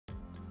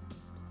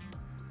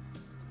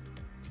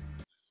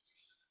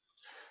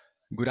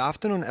Good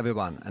afternoon,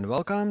 everyone, and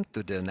welcome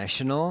to the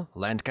National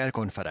Landcare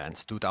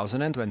Conference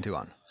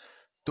 2021.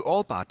 To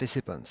all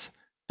participants,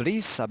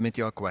 please submit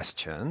your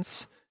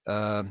questions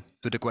to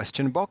the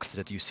question box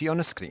that you see on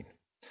the screen.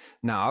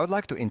 Now, I would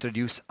like to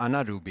introduce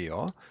Anna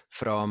Rubio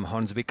from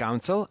Hornsby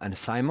Council and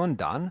Simon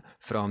Dunn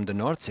from the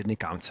North Sydney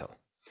Council.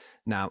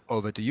 Now,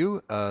 over to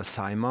you,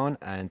 Simon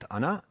and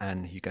Anna,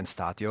 and you can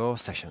start your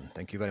session.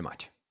 Thank you very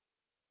much.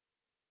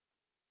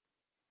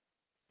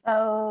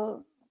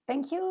 So,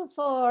 thank you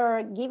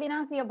for giving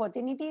us the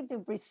opportunity to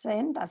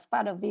present as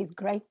part of this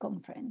great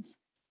conference.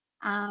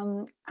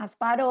 As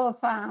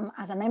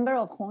a member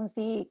of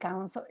Hornsby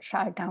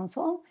Shire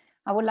Council,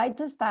 I would like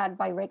to start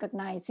by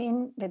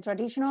recognizing the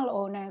traditional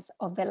owners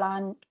of the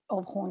land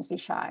of Hornsby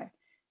Shire,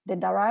 the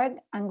Darug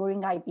and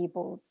Guringai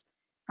peoples,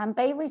 and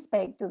pay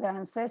respect to their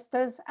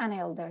ancestors and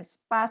elders,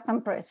 past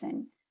and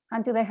present,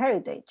 and to their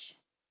heritage.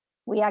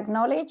 We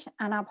acknowledge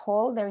and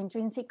uphold their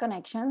intrinsic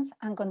connections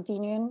and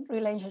continuing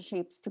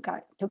relationships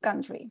to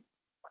country.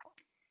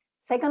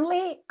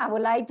 Secondly, I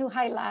would like to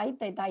highlight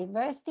the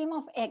diverse team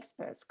of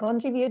experts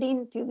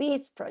contributing to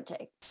this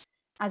project.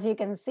 As you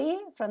can see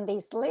from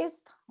this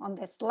list on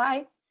the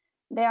slide,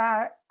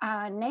 there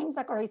are names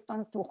that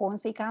correspond to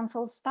Hornsby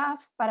Council staff,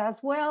 but as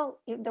well,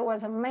 there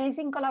was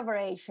amazing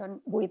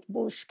collaboration with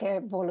bush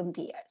care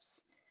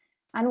volunteers.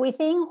 And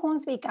within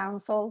Hornsby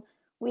Council,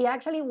 we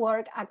actually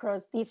work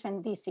across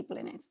different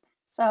disciplines.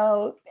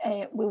 So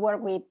we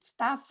work with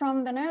staff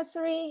from the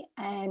nursery,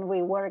 and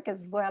we work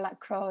as well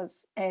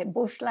across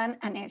bushland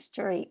and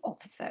estuary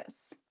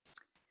officers.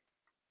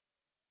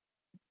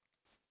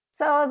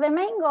 So the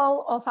main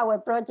goal of our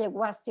project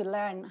was to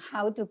learn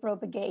how to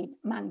propagate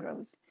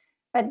mangroves.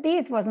 But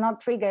this was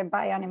not triggered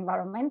by an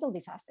environmental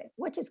disaster,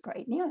 which is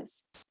great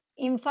news.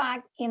 In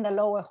fact, in the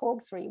Lower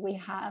Hawkesbury, we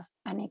have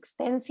an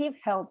extensive,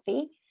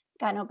 healthy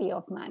canopy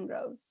of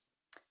mangroves.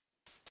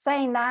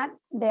 Saying that,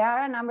 there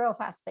are a number of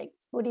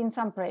aspects putting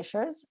some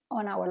pressures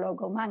on our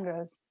local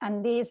mangroves.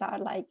 And these are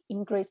like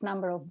increased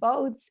number of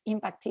boats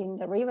impacting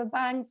the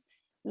riverbanks,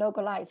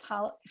 localized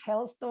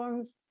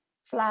hailstorms,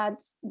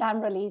 floods,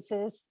 dam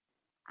releases,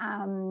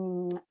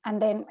 and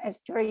then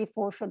estuary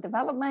foreshore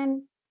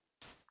development.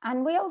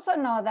 And we also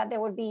know that there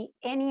will be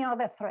any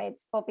other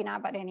threats popping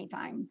up at any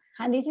time.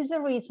 And this is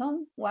the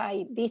reason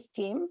why this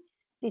team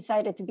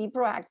decided to be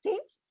proactive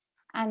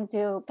and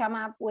to come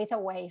up with a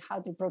way how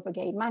to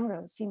propagate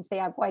mangroves, since they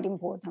are quite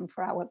important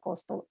for our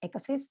coastal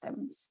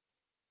ecosystems.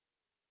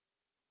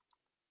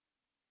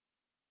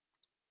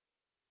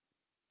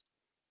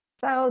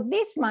 So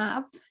this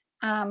map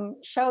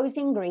shows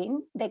in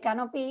green the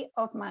canopy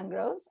of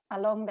mangroves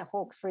along the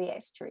Hawkesbury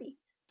estuary,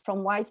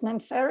 from Wiseman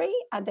Ferry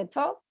at the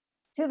top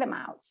to the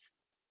mouth.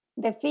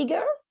 The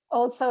figure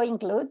also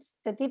includes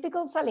the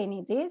typical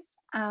salinities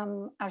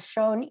as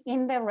shown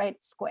in the red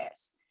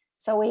squares.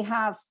 So we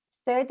have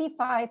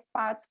 35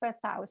 parts per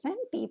thousand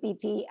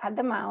PPT at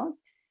the mouth,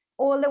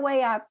 all the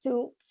way up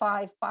to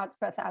 5 parts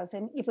per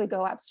thousand if we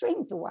go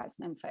upstream to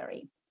Wiseman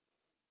Ferry.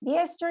 The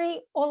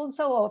estuary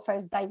also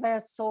offers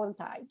diverse soil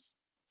types.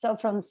 So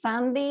from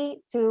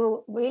sandy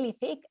to really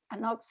thick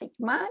anoxic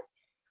mud,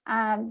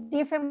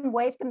 different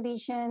wave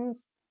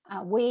conditions,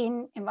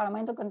 wind,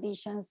 environmental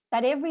conditions,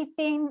 that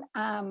everything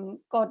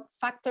got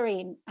factored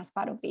in as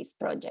part of this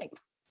project.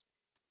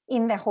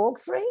 In the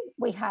Hawkesbury,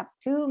 we have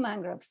 2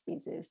 mangrove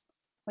species.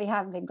 We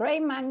have the grey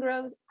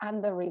mangroves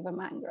and the river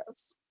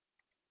mangroves.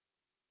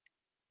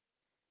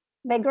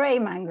 The grey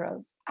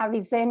mangroves,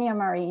 Avicennia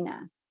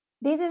marina.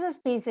 This is a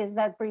species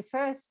that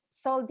prefers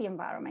salty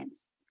environments,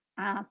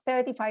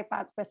 35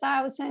 parts per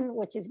thousand,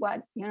 which is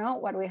what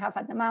we have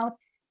at the mouth.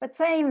 But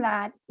saying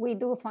that, we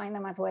do find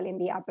them as well in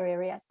the upper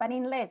areas, but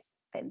in less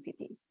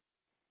densities.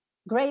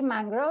 Grey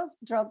mangrove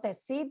drop their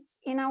seeds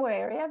in our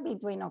area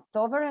between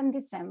October and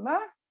December.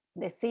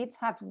 The seeds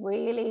have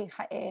really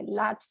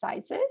large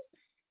sizes,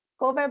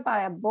 covered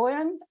by a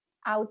buoyant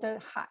outer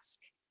husk,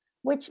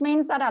 which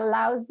means that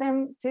allows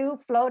them to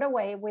float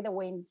away with the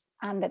winds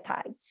and the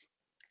tides.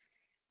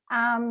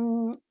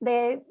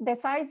 The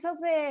size of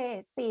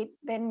the seed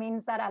then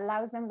means that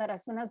allows them that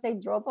as soon as they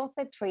drop off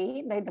the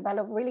tree, they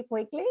develop really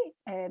quickly,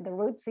 the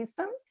root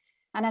system.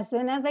 And as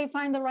soon as they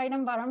find the right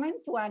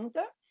environment to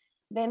anchor,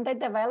 then they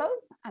develop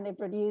and they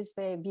produce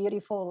the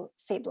beautiful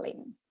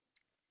seedling.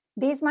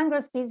 This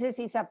mangrove species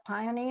is a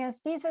pioneer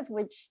species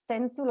which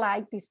tend to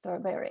like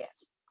disturbed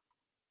areas.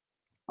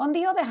 On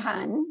the other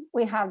hand,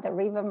 we have the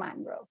river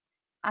mangrove,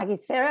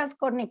 Agiceras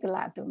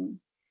corniculatum.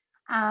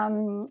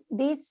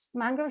 This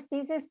mangrove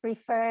species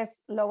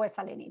prefers lower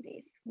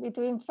salinities,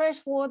 between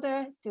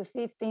freshwater to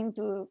 15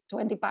 to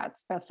 20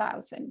 parts per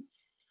thousand.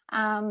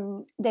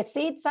 The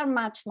seeds are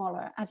much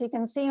smaller, as you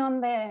can see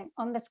on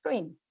the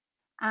screen.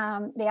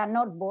 They are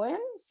not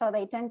buoyant, so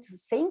they tend to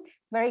sink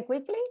very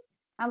quickly.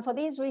 And for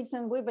this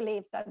reason, we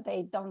believe that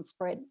they don't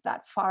spread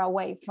that far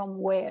away from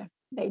where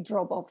they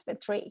drop off the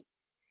tree.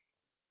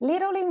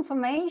 Little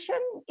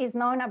information is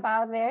known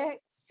about their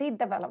seed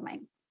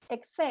development,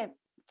 except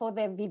for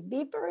the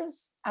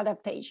viviparous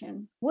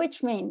adaptation,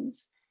 which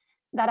means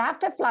that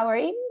after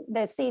flowering,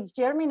 the seeds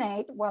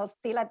germinate while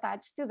still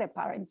attached to the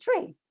parent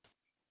tree.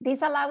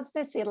 This allows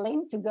the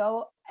seedling to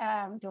go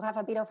to have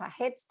a bit of a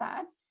head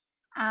start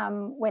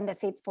when the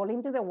seeds fall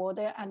into the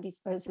water and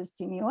disperses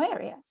to new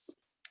areas.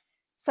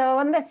 So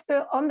on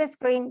the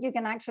screen, you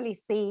can actually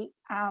see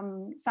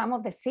some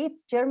of the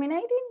seeds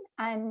germinating,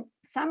 and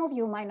some of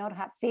you might not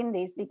have seen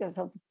this because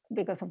of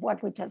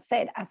what we just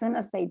said. As soon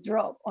as they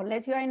drop,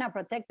 unless you're in a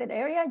protected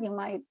area, you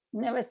might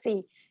never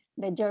see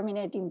the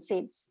germinating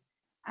seeds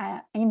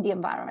in the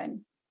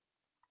environment.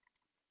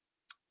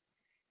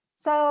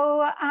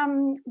 So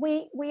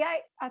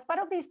as part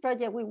of this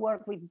project, we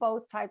work with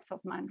both types of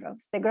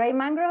mangroves, the grey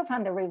mangrove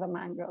and the river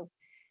mangrove.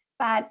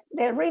 But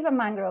the river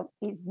mangrove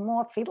is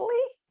more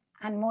fiddly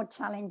and more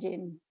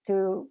challenging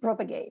to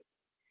propagate.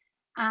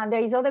 And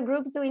there is other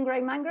groups doing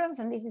grey mangroves,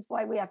 and this is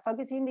why we are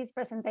focusing this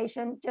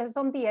presentation just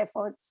on the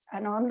efforts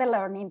and on the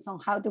learnings on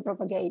how to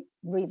propagate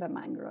river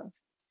mangroves.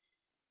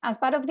 As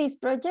part of this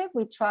project,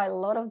 we try a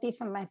lot of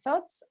different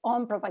methods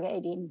on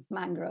propagating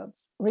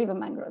mangroves, river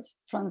mangroves,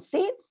 from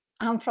seeds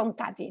and from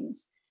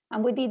cuttings.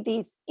 And we did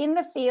this in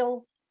the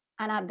field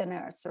and at the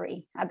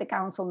nursery, at the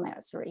council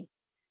nursery.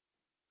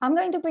 I'm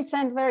going to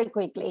present very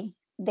quickly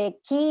the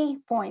key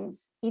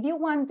points. If you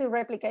want to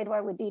replicate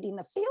what we did in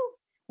the field,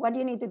 what do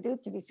you need to do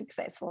to be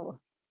successful?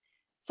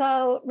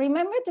 So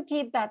remember to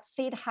keep that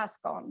seed husk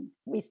on.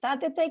 We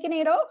started taking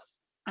it off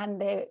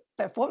and the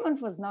performance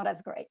was not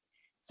as great.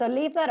 So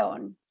leave that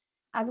on.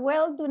 As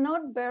well, do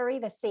not bury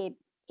the seed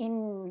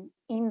in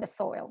the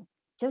soil.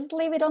 Just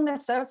leave it on the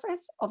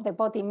surface of the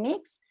potting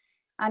mix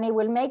and it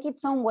will make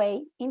its own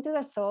way into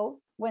the soil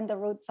when the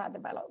roots are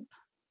developed.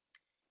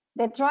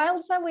 The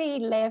trials that we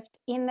left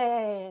in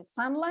the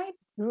sunlight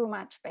grew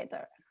much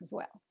better as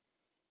well.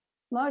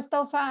 Most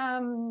of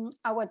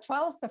our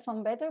trials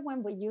perform better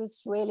when we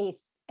use really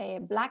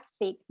black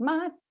thick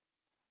mud,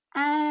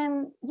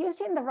 and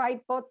using the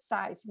right pot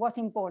size was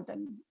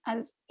important.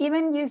 As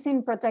even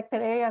using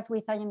protected areas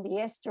within the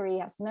estuary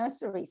as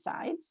nursery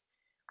sites,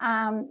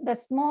 the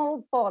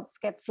small pots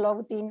kept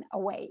floating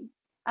away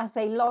as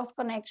they lost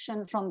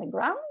connection from the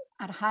ground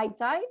at high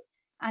tide,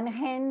 and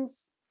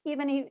hence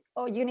even if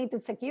you need to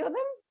secure them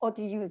or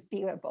to use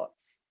bigger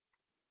pots.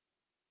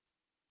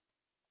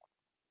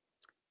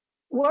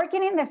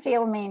 Working in the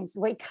field means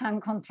we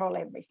can't control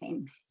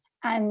everything.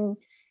 And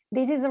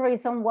this is the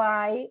reason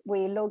why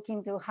we look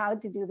into how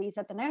to do this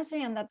at the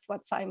nursery, and that's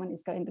what Simon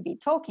is going to be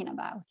talking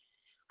about.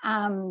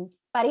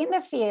 But in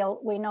the field,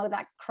 we know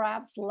that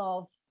crabs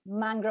love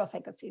mangrove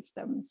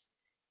ecosystems.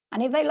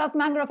 And if they love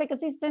mangrove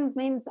ecosystems,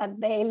 means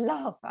that they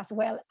love as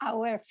well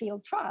our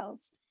field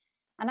trials.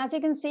 And as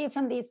you can see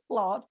from this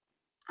plot,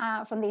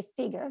 from this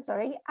figure,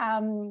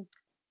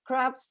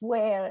 crabs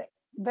were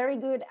very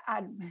good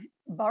at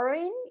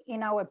burrowing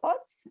in our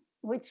pots,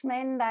 which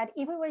meant that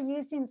if we were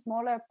using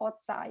smaller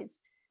pot size,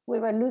 we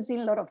were losing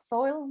a lot of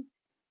soil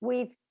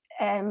with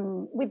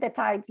the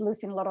tides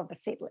losing a lot of the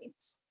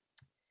seedlings.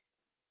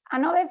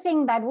 Another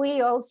thing that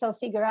we also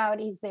figure out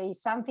is there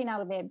is something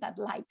out there that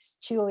likes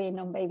chewing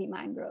on baby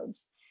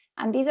mangroves.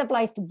 And this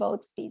applies to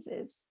both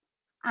species,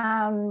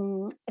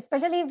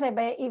 especially if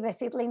the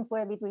seedlings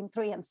were between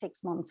 3 and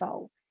 6 months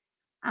old.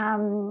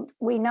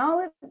 We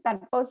know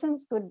that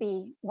possums could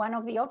be one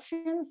of the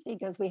options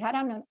because we had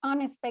an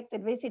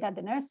unexpected visit at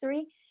the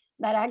nursery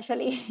that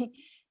actually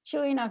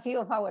chewing a few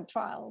of our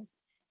trials.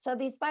 So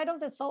despite of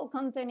the salt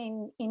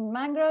content in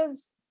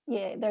mangroves,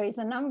 yeah, there is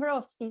a number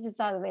of species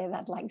out there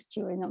that likes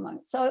chewing them.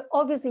 So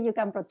obviously you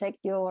can protect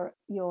your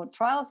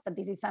trials, but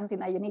this is something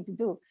that you need to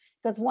do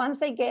because once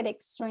they get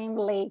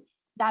extremely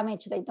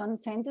damaged, they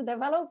don't tend to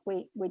develop.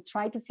 We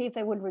try to see if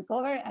they will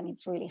recover, and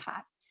it's really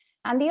hard.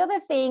 And the other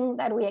thing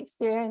that we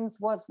experienced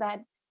was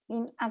that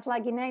as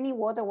like in any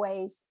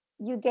waterways,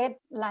 you get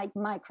like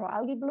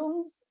microalgae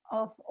blooms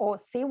or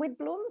seaweed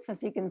blooms,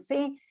 as you can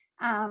see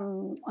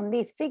on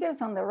these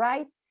figures on the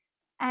right.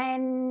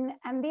 And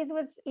this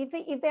was,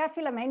 if they are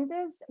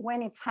filamentous,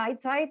 when it's high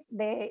tide,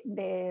 the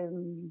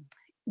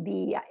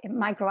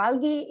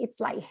microalgae, it's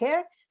like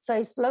hair, so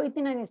it's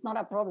floating and it's not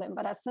a problem.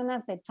 But as soon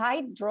as the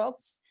tide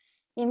drops,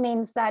 it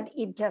means that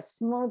it just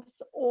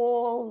smooths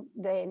all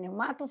the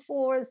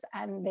pneumatophores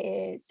and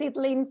the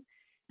seedlings.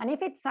 And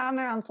if it's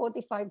summer and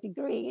 45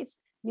 degrees,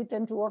 you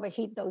tend to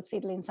overheat those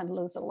seedlings and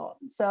lose a lot.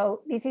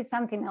 So this is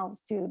something else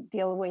to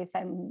deal with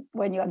and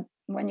when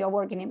you're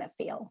working in the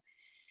field.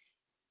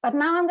 But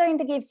now I'm going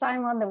to give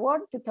Simon the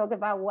word to talk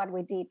about what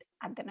we did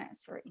at the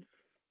nursery.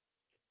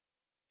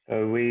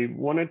 So we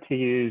wanted to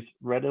use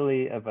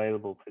readily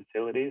available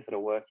facilities at a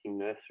working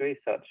nursery,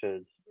 such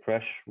as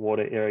fresh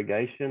water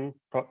irrigation,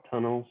 prop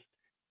tunnels,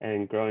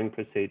 and growing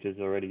procedures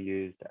already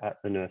used at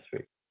the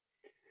nursery.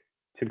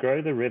 To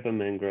grow the river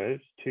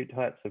mangroves, 2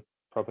 types of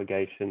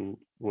propagation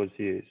was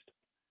used,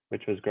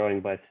 which was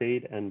growing by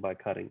seed and by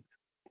cuttings.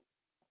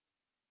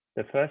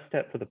 The first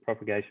step for the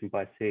propagation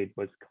by seed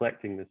was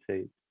collecting the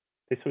seed.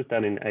 This was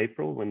done in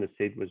April when the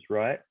seed was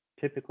right,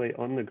 typically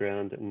on the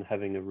ground and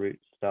having a root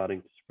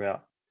starting to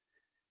sprout.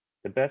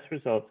 The best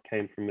results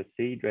came from a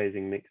seed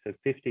raising mix of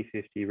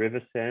 50-50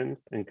 river sands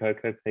and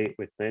cocoa peat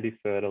with native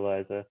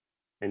fertilizer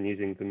and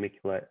using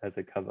vermiculite as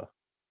a cover.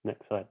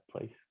 Next slide,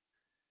 please.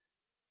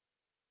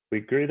 We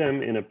grew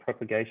them in a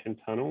propagation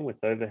tunnel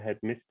with overhead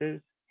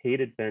misters,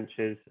 heated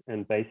benches,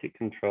 and basic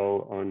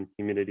control on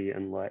humidity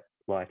and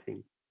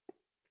lighting.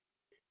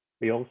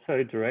 We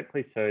also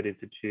directly sowed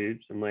into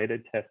tubes and later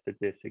tested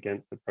this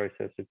against the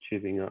process of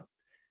tubing up.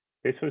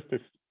 This was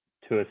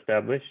to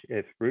establish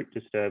if root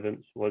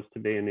disturbance was to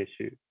be an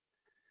issue.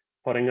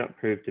 Potting up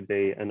proved to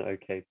be an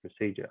okay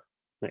procedure.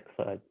 Next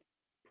slide,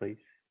 please.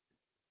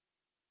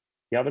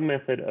 The other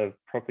method of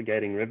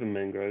propagating river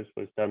mangroves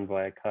was done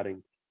via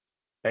cuttings.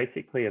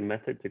 Basically a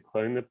method to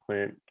clone the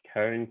plant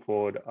carrying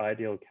forward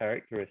ideal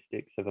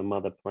characteristics of a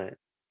mother plant.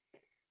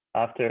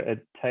 After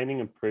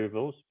obtaining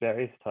approvals,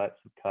 various types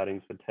of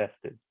cuttings were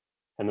tested,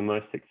 and the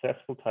most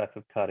successful type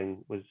of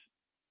cutting was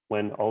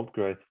when old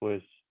growth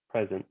was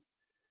present.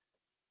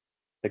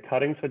 The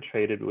cuttings were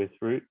treated with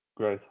root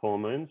growth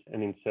hormones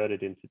and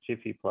inserted into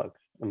jiffy plugs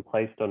and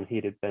placed on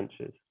heated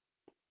benches.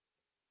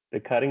 The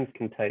cuttings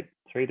can take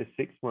 3 to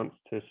 6 months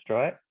to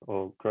strike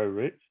or grow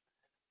roots.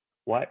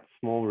 White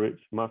small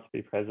roots must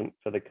be present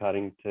for the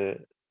cutting to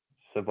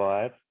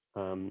survive,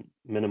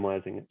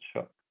 minimizing its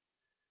shock.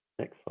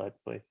 Next slide,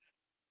 please.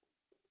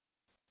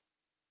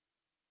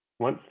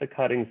 Once the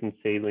cuttings and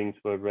seedlings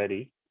were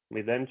ready,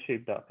 we then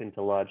tubed up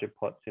into larger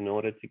pots in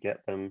order to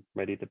get them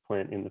ready to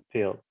plant in the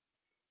field.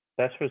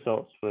 Best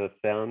results were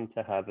found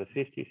to have a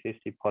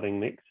 50-50 potting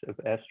mix of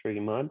estuary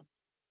mud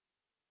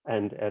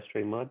and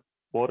estuary mud,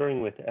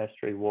 watering with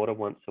estuary water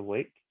once a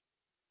week.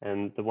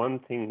 And the one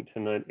thing to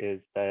note is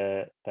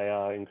that they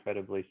are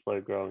incredibly slow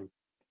growing.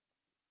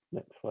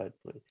 Next slide,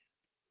 please.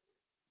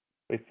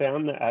 We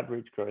found the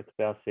average growth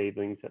of our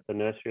seedlings at the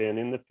nursery and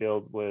in the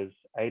field was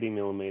 80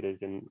 millimeters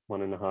in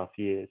 1.5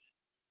 years.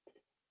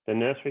 The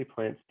nursery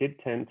plants did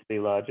tend to be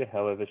larger,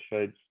 however,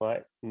 showed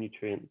slight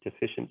nutrient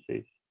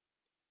deficiencies.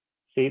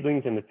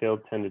 Seedlings in the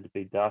field tended to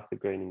be darker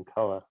green in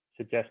color,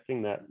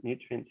 suggesting that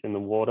nutrients in the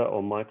water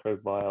or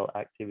microbial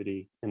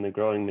activity in the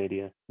growing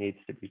media needs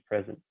to be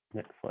present.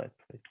 Next slide,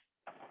 please.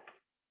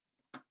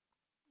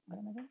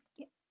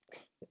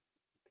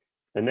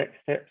 The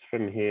next steps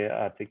from here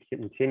are to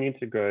continue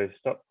to grow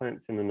stock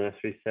plants in the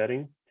nursery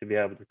setting to be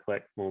able to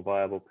collect more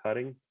viable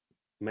cuttings,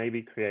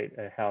 maybe create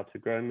a how to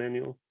grow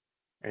manual,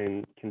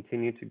 and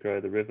continue to grow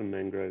the river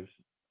mangroves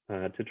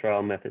to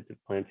trial methods of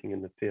planting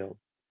in the field.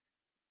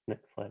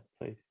 Next slide,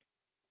 please.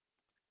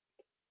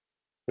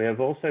 We have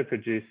also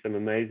produced some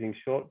amazing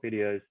short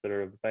videos that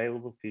are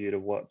available for you to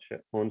watch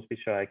at Hornsby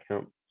Shire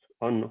Council,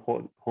 on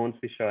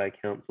Hornsby Shire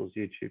Council's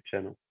YouTube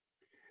channel.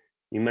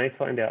 You may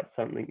find out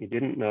something you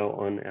didn't know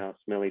on our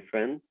smelly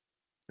friends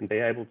and be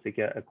able to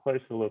get a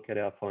closer look at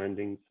our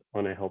findings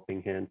on A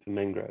Helping Hand for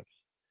Mangroves.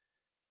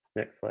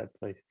 Next slide,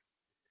 please.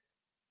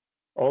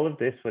 All of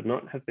this would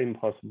not have been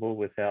possible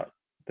without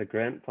the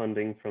grant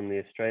funding from the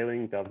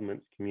Australian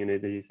Government's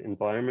Communities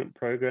Environment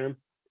Program,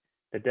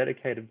 the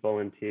dedicated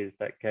volunteers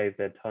that gave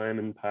their time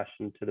and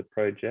passion to the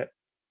project,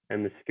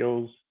 and the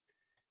skills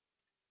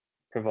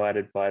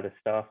provided by the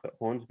staff at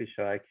Hornsby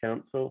Shire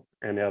Council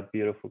and our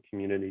beautiful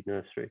community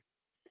nursery.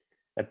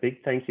 A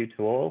big thank you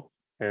to all,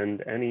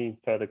 and any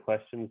further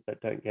questions that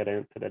don't get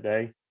answered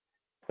today,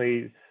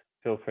 please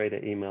feel free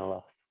to email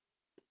us.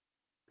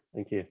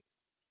 Thank you.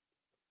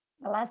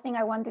 The last thing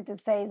I wanted to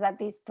say is that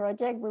this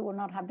project, we would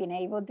not have been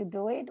able to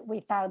do it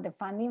without the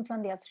funding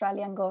from the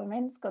Australian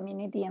government's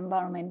Community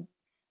Environment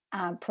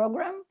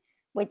Program,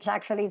 which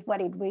actually is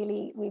what it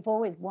really, we've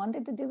always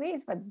wanted to do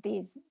this, but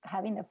this,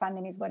 having the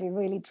funding is what it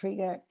really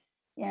triggered,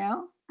 you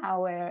know,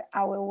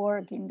 our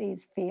work in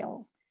this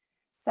field.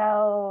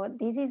 So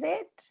this is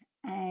it,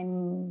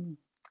 and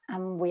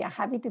we are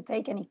happy to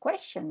take any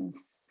questions.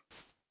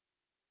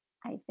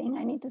 I think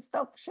I need to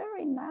stop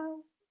sharing now.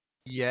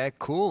 Yeah,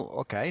 cool.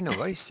 Okay, no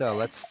worries. So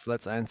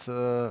let's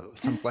answer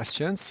some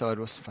questions. So it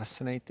was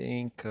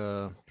fascinating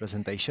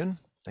presentation.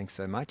 Thanks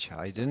very much.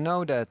 I didn't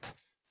know that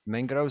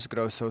mangroves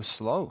grow so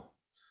slow.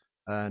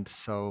 And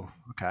so,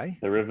 okay.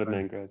 The river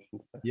mangroves.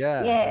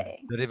 Yeah,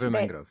 the river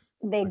mangroves.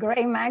 The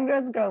grey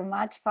mangroves grow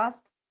much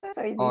faster,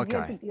 so it's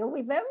easier to deal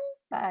with them.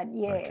 But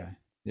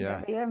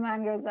yeah, the river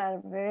mangroves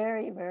are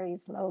very, very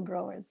slow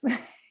growers.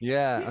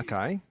 Yeah,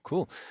 okay,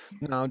 cool.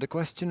 Now the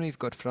question we've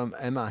got from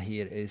Emma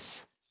here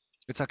is,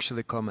 it's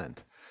actually a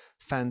comment.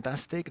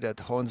 Fantastic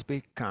that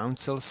Hornsby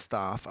Council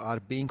staff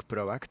are being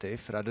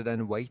proactive rather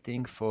than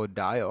waiting for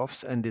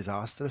die-offs and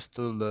disasters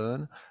to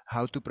learn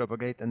how to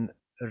propagate and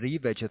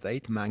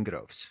revegetate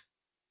mangroves.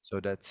 So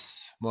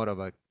that's more of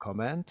a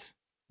comment.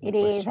 It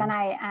is, and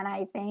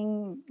I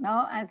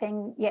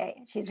think yeah,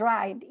 she's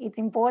right. It's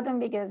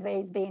important because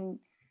there's been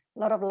a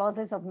lot of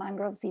losses of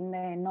mangroves in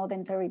the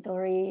Northern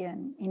Territory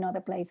and in other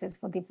places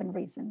for different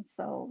reasons.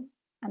 So,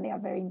 and they are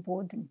very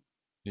important.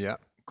 Yeah,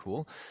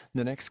 cool.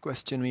 The next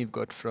question we've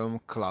got from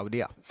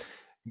Claudia.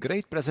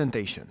 Great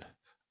presentation.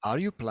 Are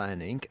you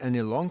planning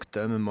any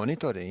long-term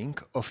monitoring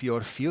of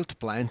your field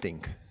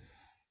planting?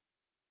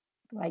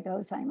 Do I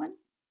go, Simon?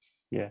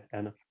 Yeah,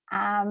 Anna.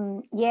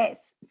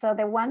 Yes, so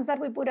the ones that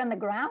we put on the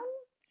ground,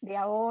 they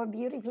are all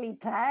beautifully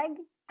tagged,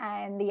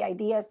 And the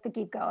idea is to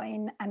keep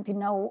going and to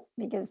know,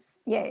 because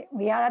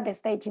we are at the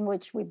stage in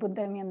which we put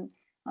them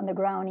on the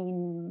ground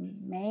in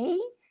May,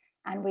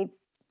 and we've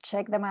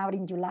checked them out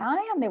in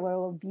July, and they were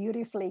all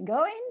beautifully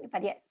going.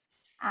 But yes,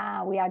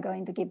 we are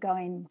going to keep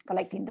going,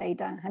 collecting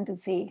data and to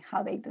see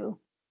how they do.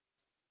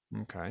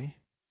 Okay,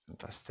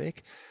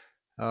 fantastic.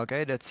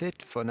 Okay, that's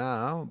it for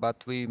now,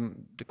 but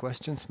the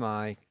questions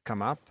might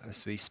come up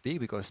as we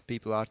speak because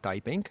people are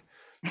typing.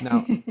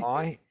 Now,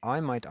 I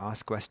might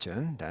ask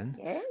question then.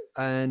 Yes.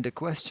 And the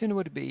question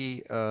would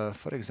be,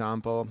 for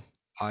example,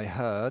 I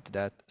heard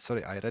that,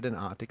 sorry, I read an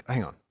article,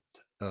 hang on,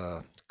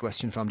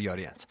 question from the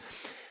audience.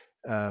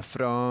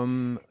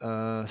 From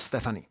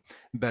Stephanie.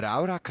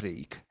 Beraura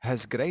Creek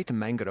has great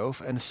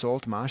mangrove and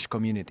salt marsh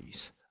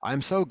communities.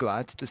 I'm so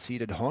glad to see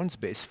that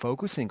Hornsby is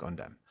focusing on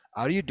them.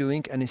 Are you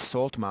doing any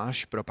salt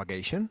marsh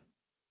propagation?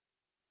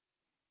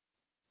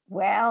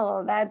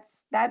 Well,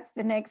 that's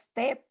the next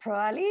step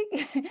probably.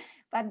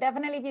 But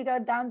definitely if you go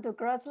down to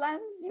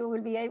Crosslands, you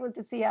will be able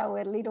to see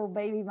our little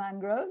baby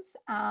mangroves.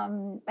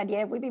 But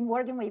yeah, we've been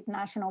working with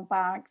national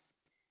parks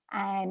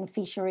and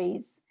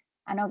fisheries.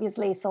 And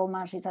obviously salt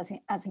marsh is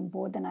as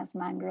important as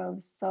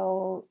mangroves.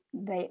 So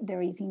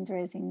there is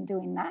interest in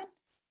doing that.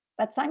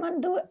 But Simon,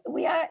 do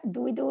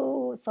we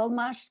do salt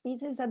marsh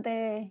species at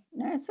the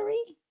nursery?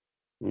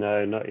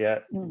 No, not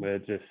yet. We're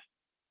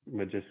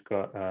just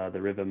got the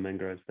river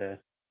mangroves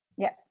there.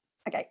 Yeah.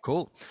 Okay.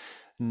 Cool.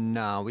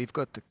 Now we've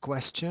got a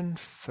question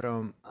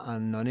from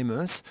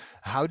Anonymous.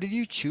 How did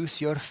you choose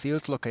your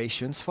field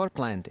locations for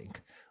planting?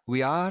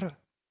 Were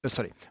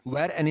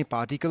any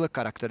particular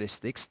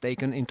characteristics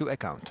taken into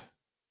account?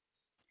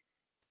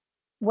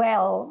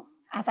 Well,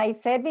 as I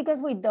said, because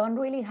we don't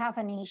really have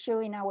an issue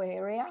in our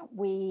area,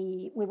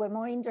 we were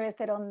more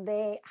interested on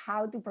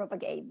how to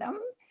propagate them.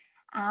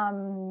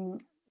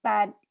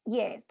 But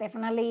yes,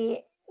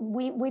 definitely,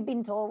 we've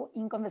been told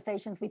in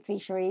conversations with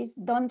fisheries,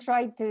 don't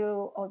try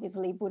to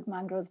obviously put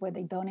mangroves where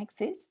they don't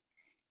exist.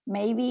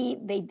 Maybe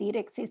they did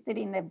exist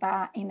in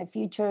the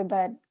future,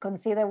 but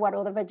consider what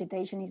other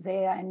vegetation is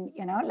there, and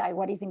like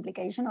what is the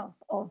implication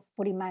of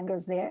putting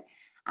mangroves there.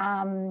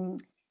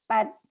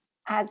 But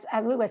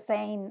as we were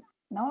saying,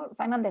 no,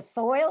 Simon, the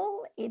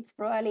soil, it's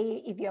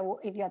probably, if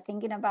you're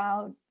thinking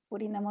about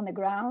putting them on the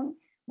ground,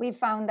 we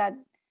found that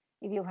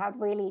if you have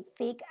really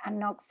thick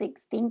and noxic,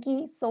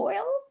 stinky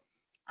soil,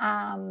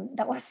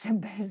 that was the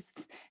best,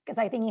 because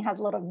I think it has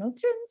a lot of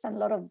nutrients and a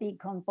lot of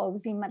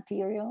decomposing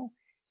material.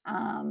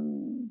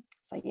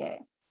 So yeah.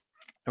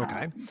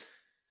 Okay.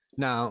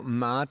 Now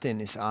Martin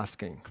is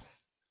asking,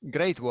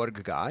 great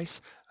work,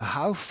 guys.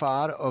 How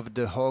far of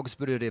the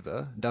Hawkesbury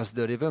River does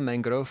the river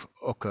mangrove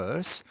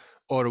occurs,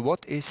 or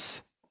what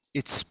is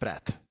its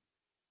spread?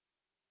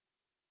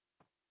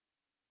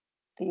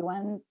 Do you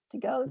want to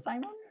go,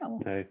 Simon? No.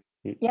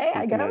 Yeah,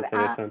 I go.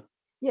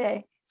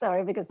 Yeah,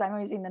 sorry, because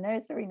Simon is in the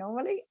nursery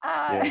normally.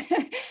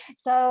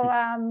 So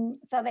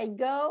they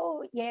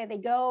go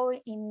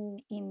in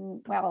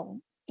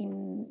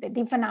the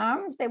different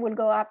arms. They will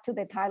go up to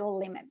the tidal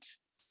limit,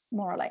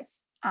 more or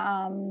less.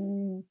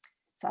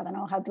 So I don't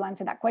know how to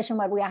answer that question,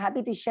 but we are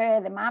happy to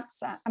share the maps.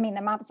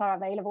 The maps are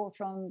available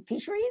from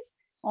fisheries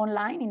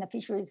online in the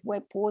fisheries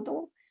web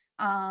portal.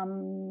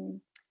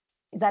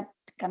 Is that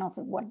kind of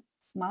what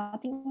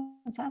Martin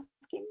was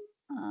asking?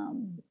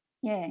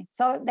 Yeah,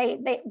 so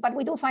but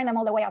we do find them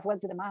all the way as well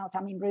to the mouth.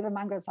 River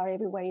mangroves are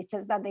everywhere. It's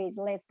just that there's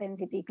less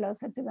density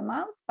closer to the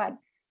mouth, but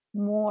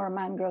more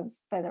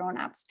mangroves further on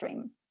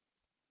upstream.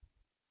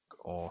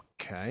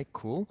 Okay,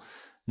 cool.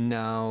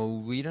 Now,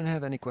 we don't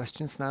have any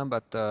questions now,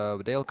 but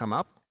they'll come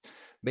up.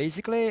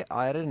 Basically,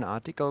 I read an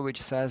article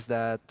which said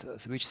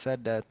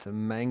that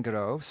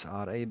mangroves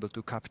are able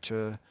to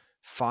capture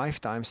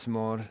 5 times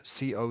more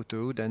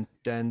CO2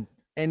 than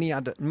any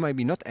other,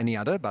 maybe not any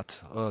other,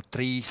 but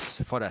trees,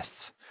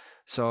 forests.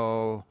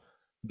 So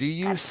do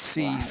you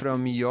see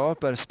from your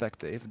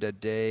perspective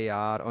that they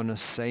are on the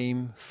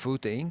same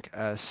footing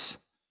as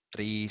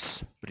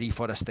trees,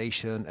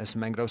 reforestation, as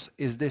mangroves?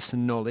 Is this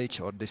knowledge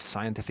or this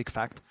scientific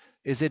fact,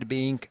 is it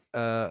being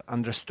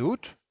understood?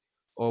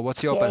 Or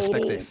what's your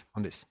perspective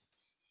on this?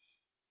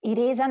 It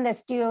is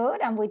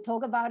understood, and we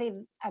talk about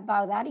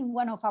that in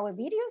one of our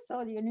videos,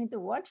 so you need to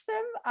watch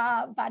them.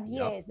 But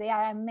yes, they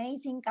are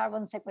amazing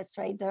carbon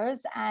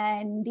sequestrators,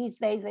 and these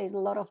days there's a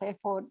lot of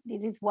effort.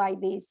 This is why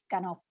these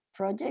kind of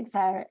projects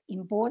are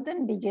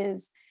important,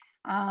 because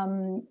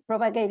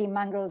propagating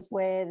mangroves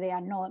where they are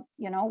not,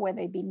 where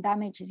they've been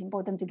damaged, is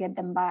important to get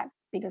them back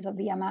because of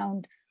the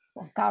amount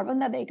of carbon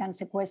that they can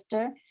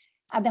sequester.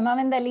 At the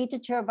moment, the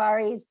literature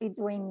varies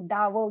between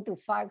double to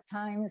 5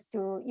 times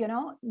to,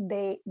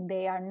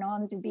 they are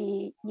known to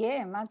be,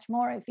 much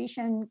more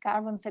efficient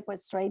carbon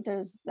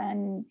sequestrators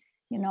than,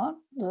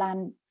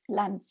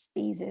 land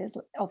species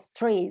of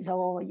trees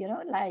or,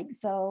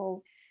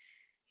 so,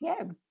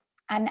 yeah.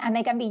 And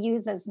they can be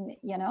used as,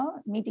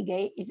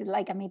 is it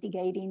like a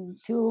mitigating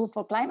tool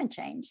for climate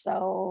change?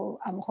 So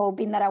I'm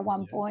hoping that at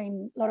one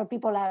point, a lot of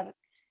people are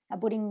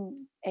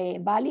putting a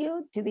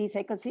value to these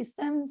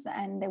ecosystems,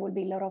 and there will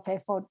be a lot of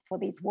effort for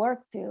this work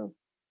to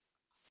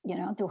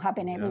to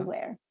happen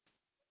everywhere.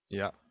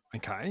 Yeah.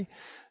 Okay.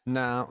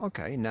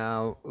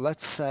 Now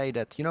let's say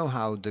that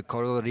how the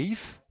coral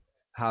reef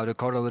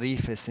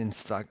is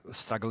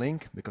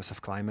struggling because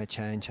of climate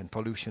change and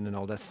pollution and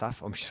all that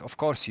stuff. Of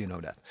course, you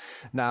know that.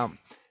 Now,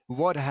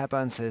 what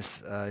happens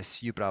is,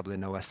 as you probably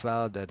know as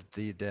well, that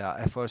there are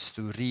efforts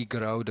to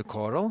regrow the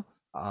coral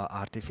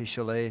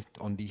artificially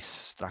on these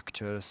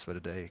structures,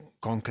 whether they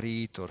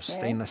concrete or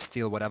stainless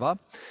steel, whatever.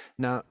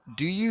 Now,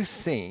 do you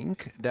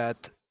think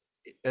that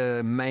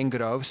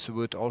mangroves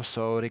would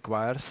also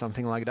require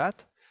something like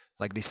that,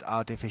 like this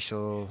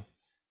artificial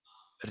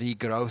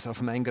regrowth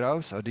of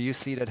mangroves, or do you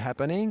see that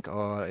happening,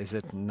 or is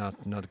it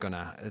not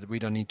gonna? We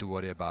don't need to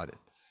worry about it.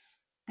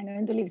 I'm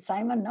going to leave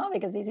Simon now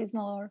because this is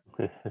more.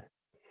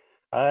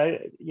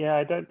 I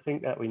don't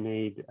think that we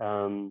need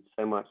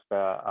so much the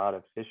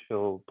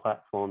artificial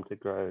platform to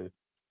grow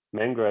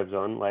mangroves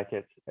on.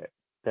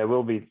 There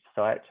will be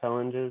site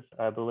challenges,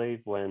 I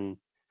believe, when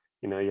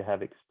you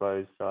have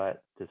exposed sites,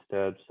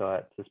 disturbed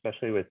sites,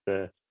 especially with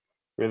the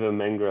river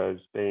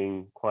mangroves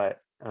being quite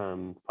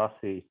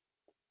fussy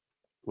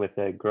with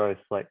their growth.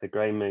 Like the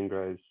grey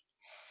mangroves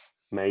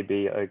may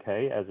be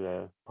okay as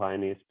a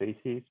pioneer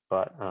species,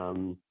 but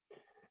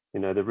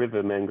the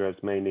river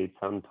mangroves may need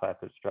some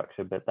type of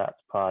structure. But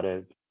that's part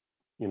of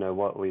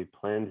what we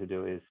plan to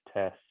do is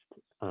test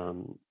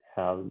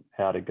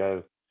how to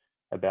go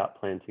about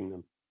planting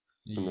them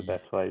and the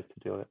best ways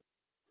to do it.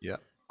 Yeah,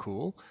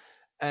 cool.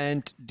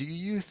 And do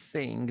you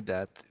think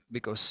that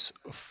because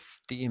of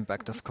the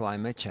impact of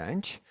climate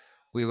change,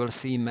 we will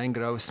see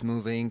mangroves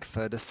moving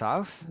further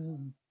south?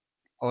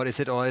 Or is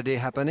it already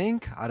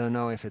happening? I don't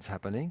know if it's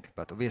happening,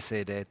 but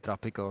obviously they're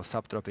tropical,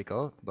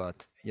 subtropical,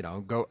 but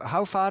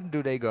how far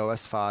do they go?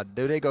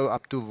 Do they go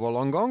up to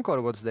Wollongong,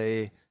 or what's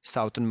the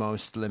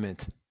southernmost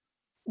limit?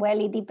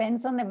 Well, it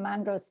depends on the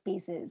mangrove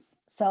species.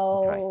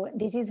 So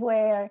this is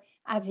where,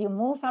 as you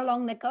move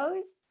along the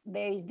coast,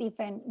 there is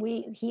different.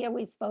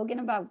 We've spoken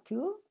about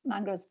two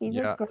mangrove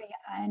species, Grey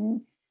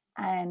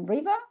and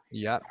River.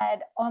 Yeah.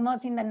 And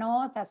almost in the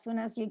north, as soon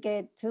as you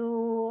get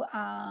to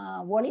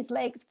Wallis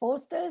Lakes,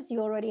 Forsters, you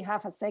already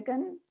have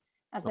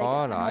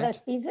another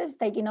species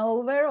taking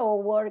over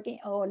or working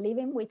or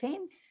living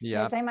within.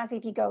 The same as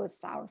if you go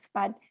south.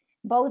 But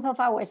both of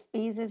our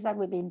species that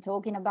we've been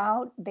talking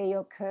about, they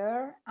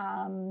occur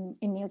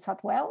in New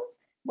South Wales.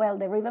 Well,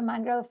 the river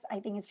mangrove, I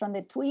think, is from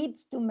the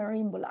Tweeds to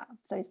Merimbula.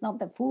 So it's not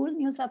the full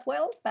New South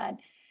Wales, but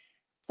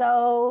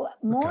so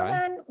more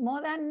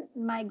than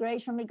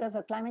migration because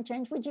of climate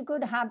change, which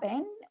could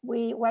happen,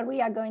 what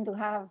we are going to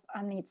have,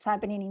 and it's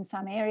happening in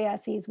some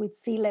areas, is with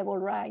sea level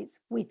rise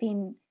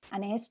within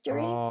an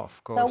estuary. Oh,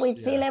 of course. So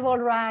with sea level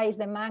rise,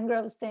 the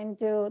mangroves tend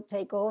to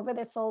take over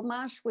the salt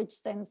marsh, which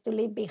tends to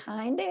leave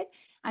behind it.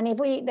 And if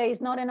there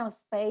is not enough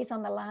space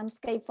on the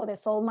landscape for the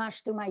salt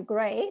marsh to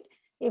migrate,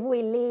 if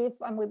we leave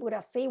and we put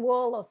a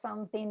seawall or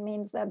something,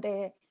 means that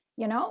the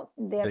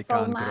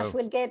salt marsh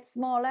will get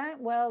smaller.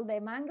 Well, the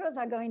mangroves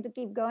are going to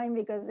keep going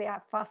because they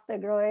are faster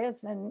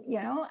growers, and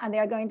and they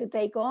are going to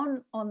take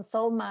on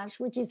salt marsh,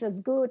 which is as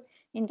good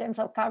in terms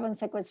of carbon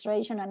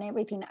sequestration and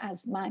everything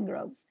as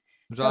mangroves.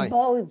 So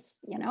both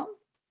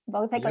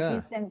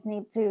ecosystems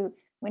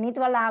we need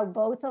to allow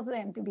both of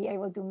them to be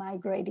able to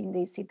migrate in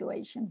this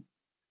situation.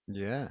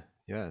 Yeah,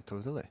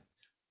 totally.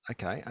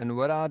 Okay, and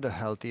what are the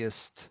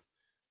healthiest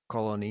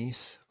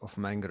colonies of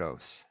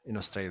mangroves in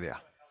Australia?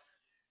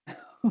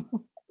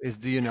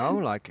 Do you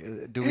know?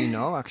 Do we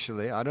know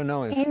actually? I don't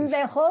know if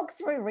the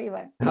Hawkesbury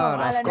River.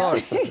 Of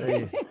course.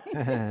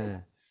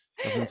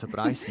 Doesn't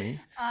surprise me.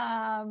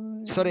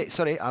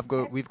 Sorry.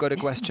 We've got a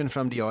question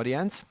from the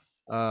audience.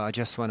 I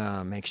just want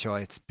to make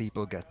sure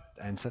people get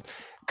answered.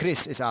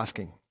 Chris is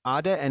asking: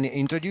 are there any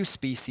introduced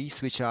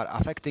species which are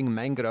affecting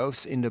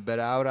mangroves in the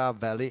Berowra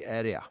Valley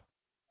area?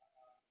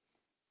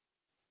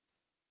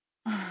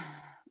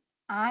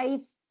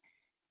 I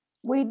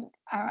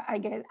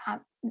guess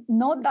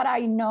not that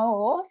I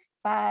know of,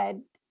 but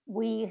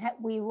we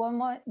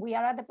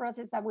are at the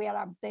process that we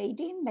are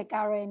updating the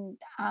current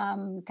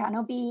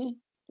canopy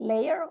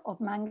layer of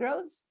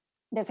mangroves,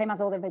 the same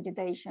as other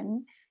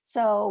vegetation.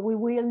 So we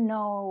will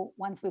know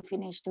once we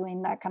finish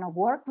doing that kind of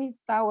work with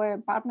our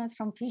partners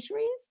from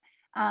fisheries,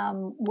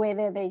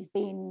 whether there's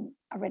been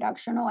a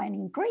reduction or an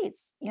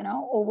increase,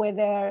 or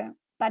whether,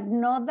 but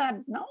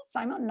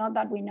Simon, not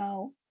that we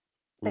know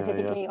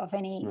specifically of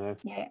any.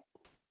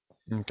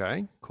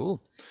 Okay,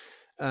 cool.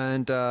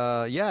 And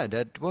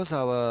that was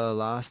our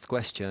last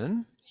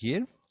question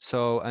here.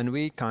 So, and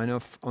we kind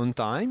of on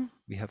time.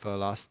 We have a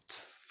last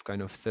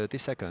kind of 30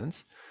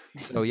 seconds.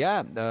 So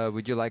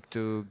would you like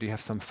to, do you have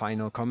some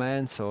final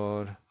comments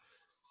or?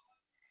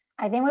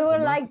 I think we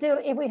would like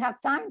to, if we have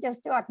time,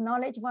 just to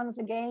acknowledge once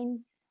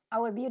again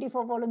our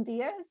beautiful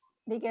volunteers,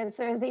 because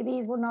seriously,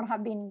 these would not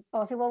have been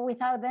possible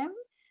without them.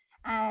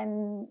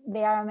 And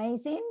they are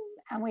amazing.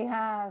 And we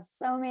have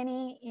so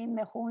many in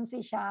the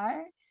Hornsby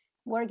Shire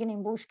working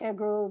in bush care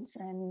groups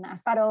and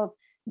as part of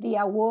the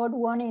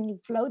award-winning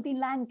floating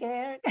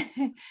Landcare.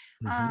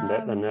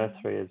 The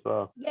nursery as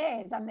well.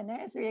 Yes, and the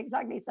nursery,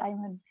 exactly,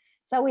 Simon.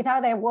 So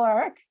without their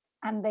work,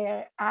 and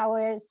their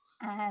hours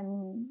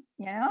and,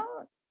 you know,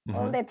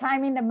 all the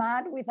time in the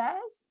mud with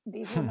us,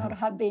 this would not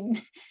have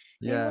been,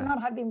 this would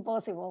not have been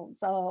possible.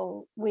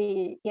 So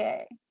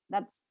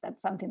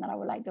that's something that I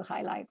would like to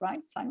highlight,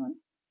 right, Simon?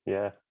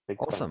 Yeah.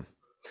 Awesome.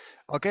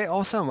 Okay,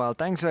 awesome. Well,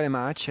 thanks very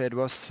much. It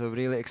was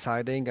really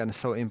exciting and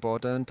so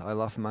important. I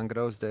love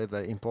mangroves. They're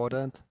very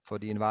important for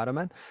the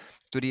environment,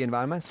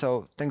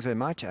 So thanks very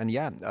much. And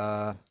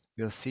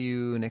we'll see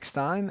you next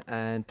time.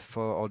 And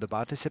for all the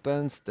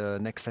participants, the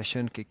next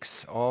session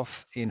kicks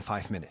off in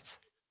 5 minutes.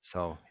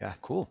 So yeah,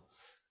 cool.